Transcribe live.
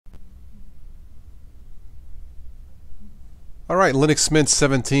Alright, Linux Mint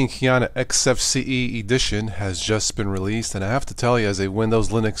 17 Kiana Xfce edition has just been released, and I have to tell you, as a Windows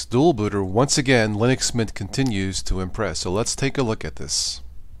Linux dual booter, once again Linux Mint continues to impress. So let's take a look at this.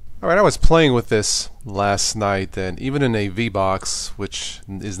 Alright, I was playing with this last night, and even in a VBox, which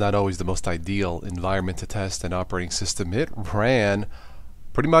is not always the most ideal environment to test an operating system, it ran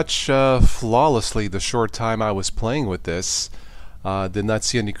pretty much flawlessly the short time I was playing with this. Did not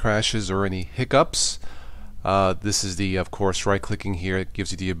see any crashes or any hiccups. This is of course, right-clicking here. It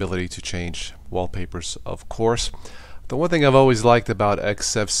gives you the ability to change wallpapers, of course. The one thing I've always liked about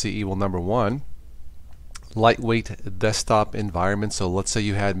Xfce, well, number one, lightweight desktop environment. So let's say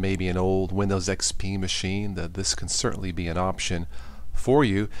you had maybe an old Windows XP machine, this can certainly be an option for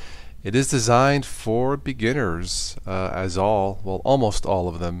you. It is designed for beginners, almost all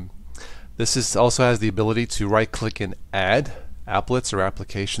of them. This also has the ability to right-click and add applets or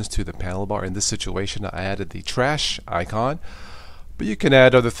applications to the panel bar. In this situation, I added the trash icon, but you can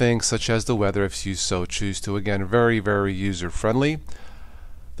add other things such as the weather if you so choose to. Again, very, very user-friendly.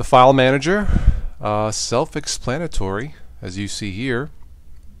 The file manager, self-explanatory, as you see here.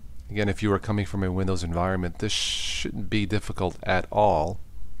 Again, if you are coming from a Windows environment, this shouldn't be difficult at all.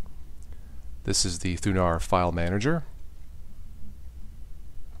 This is the Thunar file manager.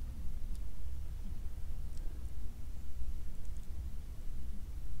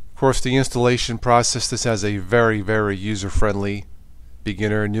 Of course, the installation process, this has a very, very user-friendly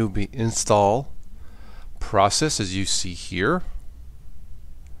beginner newbie install process, as you see here.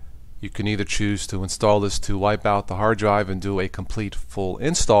 You can either choose to install this to wipe out the hard drive and do a complete full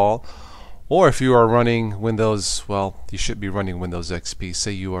install, or if you are running Windows, well, you should be running Windows XP,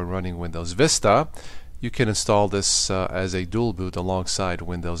 say you are running Windows Vista, you can install this as a dual boot alongside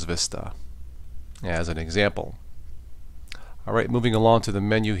Windows Vista, as an example. Alright, moving along to the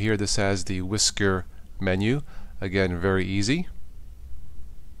menu here, this has the Whisker Menu. Again, very easy.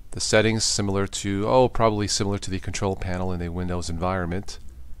 The settings probably similar to the control panel in a Windows environment.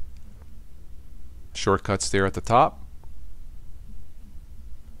 Shortcuts there at the top.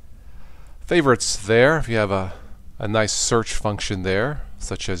 Favorites there, if you have a nice search function there,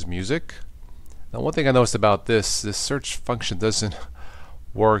 such as music. Now, one thing I noticed about this search function doesn't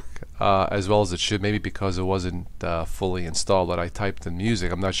work as well as it should, maybe because it wasn't fully installed. But I typed in music,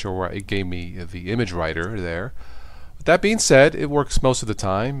 I'm not sure where it gave me the image writer there. But that being said, it works most of the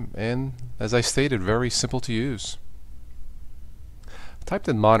time, and as I stated, very simple to use. Typed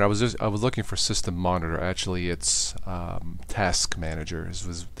in monitor, I was looking for system monitor. Actually, it's task manager.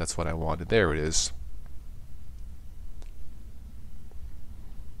 That's what I wanted. There it is.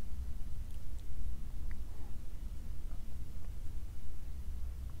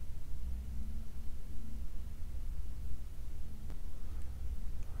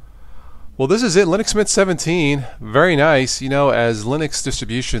 Well, this is it, Linux Mint 17. Very nice. You know, as Linux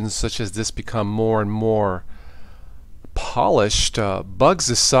distributions such as this become more and more polished, bugs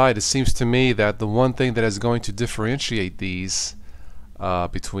aside, it seems to me that the one thing that is going to differentiate these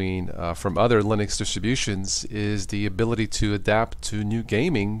from other Linux distributions is the ability to adapt to new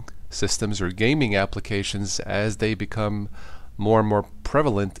gaming systems or gaming applications as they become more and more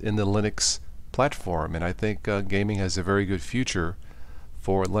prevalent in the Linux platform. And I think gaming has a very good future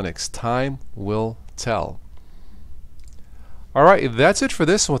for Linux. Time will tell. Alright, that's it for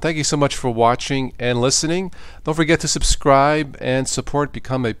this one. Thank you so much for watching and listening. Don't forget to subscribe and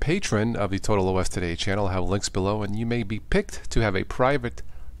become a patron of the Total OS Today channel. I have links below, and you may be picked to have a private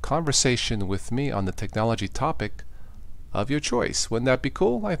conversation with me on the technology topic of your choice. Wouldn't that be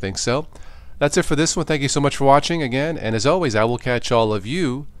cool? I think so. That's it for this one. Thank you so much for watching again, and as always, I will catch all of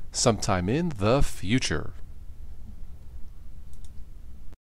you sometime in the future.